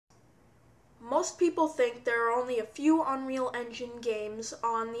Most people think there are only a few Unreal Engine games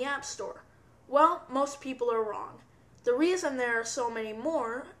on the App Store. Well, most people are wrong. The reason there are so many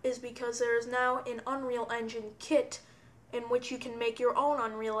more is because there is now an Unreal Engine kit in which you can make your own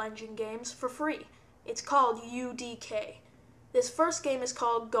Unreal Engine games for free. It's called UDK. This first game is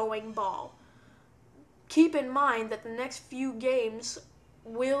called Going Ball. Keep in mind that the next few games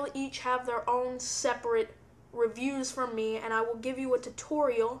will each have their own separate reviews from me, and I will give you a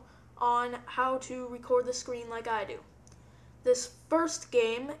tutorial on how to record the screen like I do. This first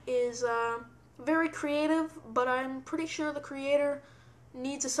game is very creative, but I'm pretty sure the creator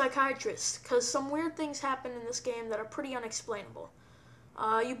needs a psychiatrist because some weird things happen in this game that are pretty unexplainable.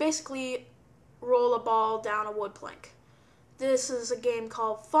 You basically roll a ball down a wood plank. This is a game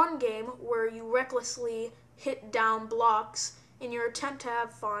called Fun Game where you recklessly hit down blocks in your attempt to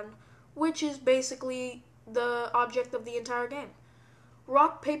have fun, which is basically the object of the entire game.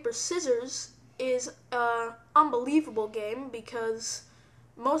 Rock, Paper, Scissors is an unbelievable game because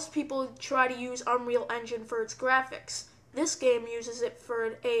most people try to use Unreal Engine for its graphics. This game uses it for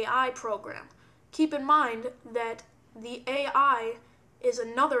an AI program. Keep in mind that the AI is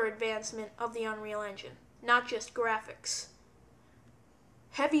another advancement of the Unreal Engine, not just graphics.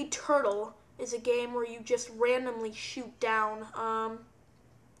 Heavy Turtle is a game where you just randomly shoot down. I'm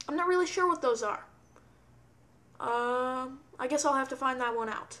not really sure what those are. I guess I'll have to find that one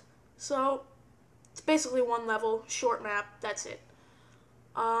out. So, it's basically one level, short map, that's it.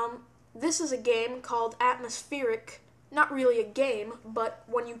 This is a game called Atmospheric. Not really a game, but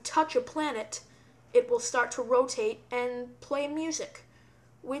when you touch a planet, it will start to rotate and play music,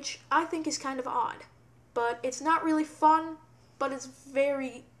 which I think is kind of odd. But it's not really fun, but it's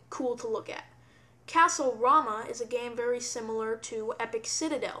very cool to look at. Castle Rama is a game very similar to Epic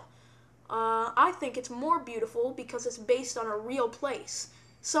Citadel. I think it's more beautiful because it's based on a real place,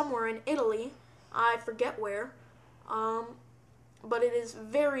 somewhere in Italy. I forget where, but it is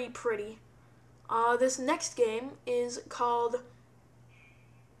very pretty. This next game is called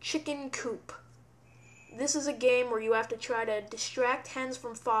Chicken Coop. This is a game where you have to try to distract hens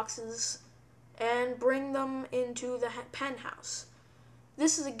from foxes and bring them into the pen house.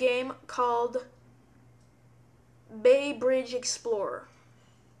 This is a game called Bay Bridge Explorer.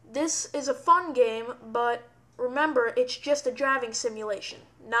 This is a fun game, but remember, it's just a driving simulation,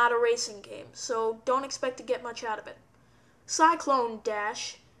 not a racing game, so don't expect to get much out of it. Cyclone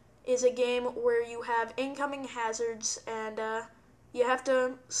Dash is a game where you have incoming hazards and you have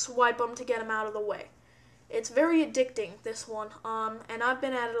to swipe them to get them out of the way. It's very addicting, this one, and I've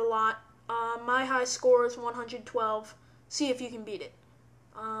been at it a lot. My high score is 112. See if you can beat it.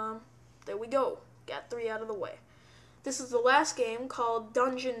 There we go. Got 3 out of the way. This is the last game called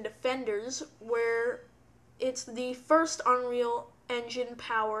Dungeon Defenders, where it's the first Unreal Engine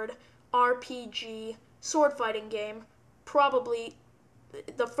powered RPG sword fighting game, probably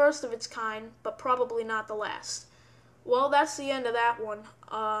the first of its kind, but probably not the last. Well, that's the end of that one.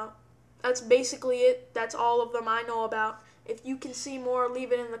 That's basically it. That's all of them I know about. If you can see more,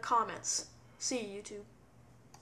 leave it in the comments. See you, YouTube.